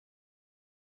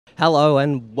Hello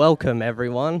and welcome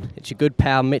everyone. It's your good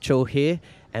pal Mitchell here,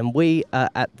 and we are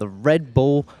at the Red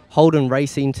Bull Holden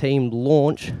Racing Team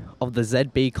launch of the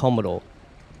ZB Commodore.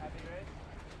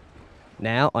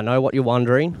 Now, I know what you're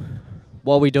wondering.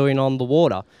 What are we doing on the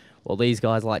water? Well, these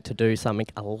guys like to do something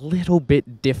a little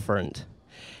bit different.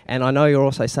 And I know you're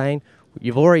also saying,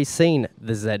 you've already seen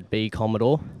the ZB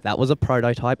Commodore. That was a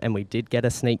prototype and we did get a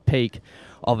sneak peek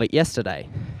of it yesterday.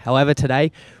 However,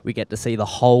 today we get to see the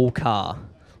whole car.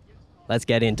 Let's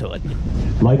get into it.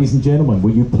 Ladies and gentlemen,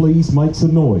 will you please make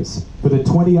some noise for the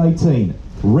 2018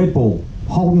 Red Bull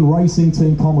Holden Racing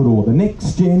Team Commodore. The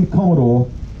next gen Commodore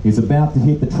is about to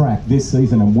hit the track this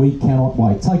season and we cannot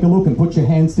wait. Take a look and put your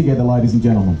hands together, ladies and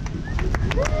gentlemen.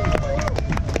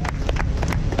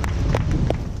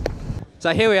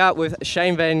 So here we are with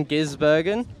Shane van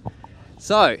Gisbergen.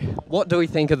 So, what do we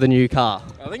think of the new car?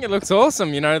 I think it looks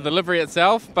awesome, you know, the livery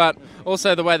itself, but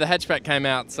also the way the hatchback came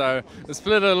out. So the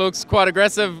splitter looks quite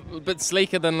aggressive, a bit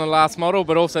sleeker than the last model,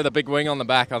 but also the big wing on the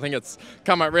back. I think it's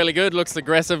come out really good, looks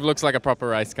aggressive, looks like a proper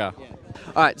race car. Yeah.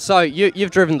 All right, so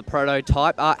you've driven the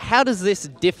prototype. How does this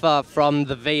differ from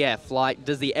the VF? Like,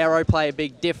 does the aero play a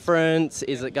big difference?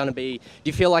 Is it going to be, do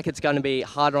you feel like it's going to be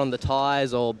harder on the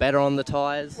tyres or better on the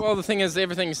tyres? Well, the thing is,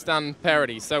 everything's done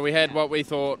parity. So we had what we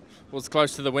thought was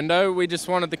close to the window. We just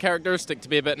wanted the characteristic to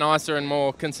be a bit nicer and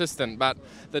more consistent. But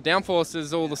the downforce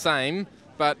is all the same,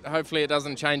 but hopefully it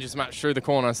doesn't change as much through the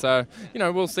corner. So, you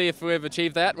know, we'll see if we've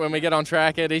achieved that when we get on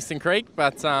track at Eastern Creek.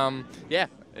 But, yeah.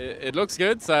 It looks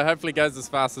good, so hopefully it goes as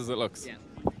fast as it looks. Yeah.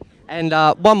 And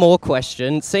one more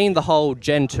question. Seeing the whole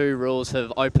Gen 2 rules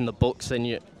have opened the books and,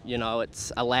 you know,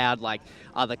 it's allowed, like,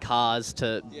 other cars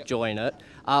to join it,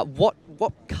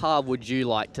 what car would you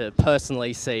like to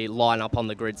personally see line up on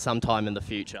the grid sometime in the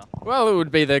future? Well, it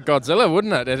would be the Godzilla,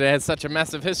 wouldn't it? It has such a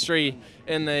massive history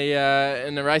in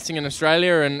the racing in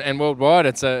Australia and worldwide.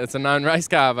 It's a known race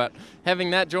car, but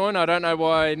having that join, I don't know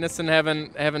why Nissan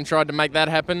haven't tried to make that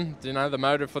happen. You know, the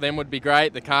motor for them would be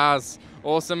great. The car's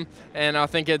awesome, and I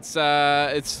think it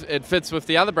fits with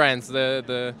the other brands,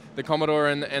 the Commodore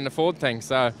and the Ford thing.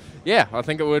 So yeah, I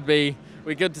think it would be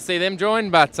good to see them join,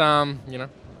 but you know,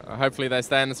 hopefully they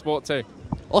stay in the sport too.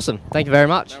 Awesome, thank you very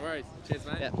much. No worries. Cheers,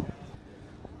 mate. Yeah.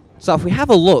 So if we have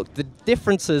a look, the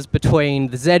differences between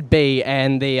the ZB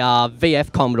and the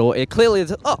VF Commodore, it clearly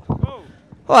is. Oh,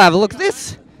 have a look at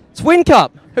this. It's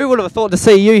Whincup. Who would have thought to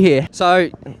see you here? So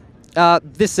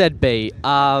this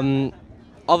ZB,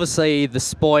 obviously the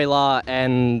spoiler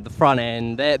and the front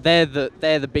end, they're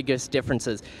the biggest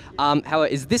differences. However,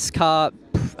 is this car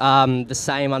the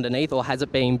same underneath, or has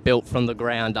it been built from the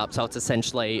ground up, so it's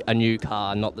essentially a new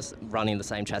car, not running the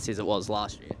same chassis as it was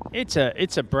last year?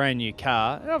 It's a brand new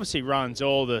car. It obviously runs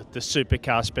all the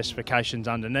supercar specifications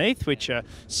underneath, which are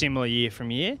similar year from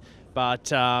year,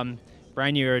 but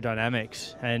brand new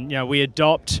aerodynamics. And you know, we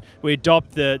adopt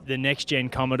the next gen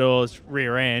Commodore's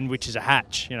rear end, which is a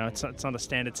hatch. You know, it's not a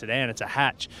standard sedan, it's a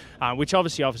hatch, which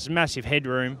obviously offers massive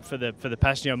headroom for the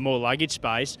passenger, more luggage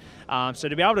space. So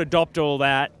to be able to adopt all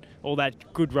that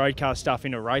good road car stuff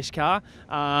in a race car,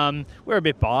 we're a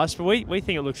bit biased, but we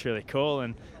think it looks really cool.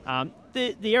 And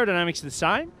the aerodynamics are the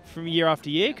same from year after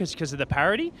year because of the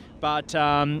parity, but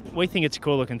we think it's a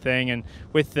cool looking thing, and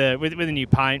with the new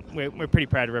paint, we're pretty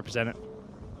proud to represent it.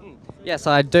 Yes,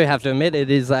 I do have to admit it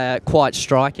is quite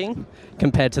striking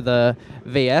compared to the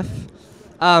VF.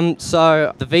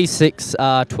 So the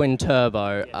V6 twin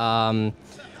turbo,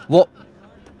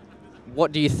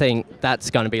 what do you think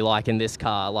that's going to be like in this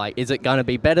car? Like, is it going to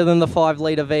be better than the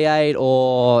 5-litre V8,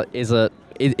 or is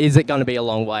it going to be a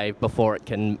long way before it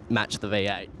can match the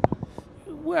V8?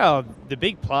 Well, the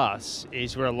big plus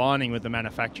is we're aligning with the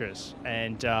manufacturers,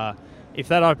 and if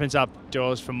that opens up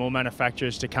doors for more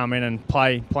manufacturers to come in and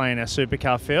play in our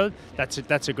supercar field,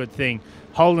 that's a good thing.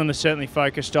 Holden is certainly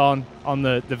focused on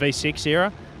the V6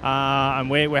 era, and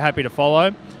we're happy to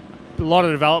follow. A lot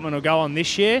of development will go on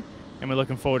this year, and we're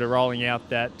looking forward to rolling out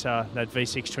that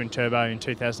V6 twin turbo in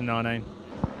 2019.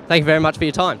 Thank you very much for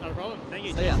your time. Not a problem. Thank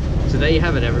you. See ya. So there you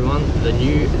have it, everyone, the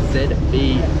new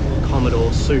ZB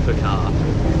Commodore Supercar.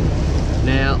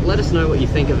 Now, let us know what you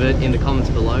think of it in the comments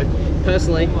below.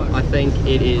 Personally, I think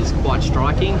it is quite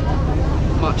striking,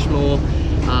 much more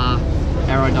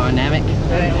aerodynamic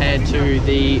compared to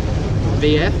the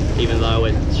VF, even though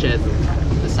it shares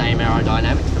the same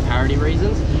aerodynamics for parity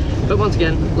reasons. But once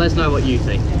again, let us know what you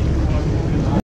think.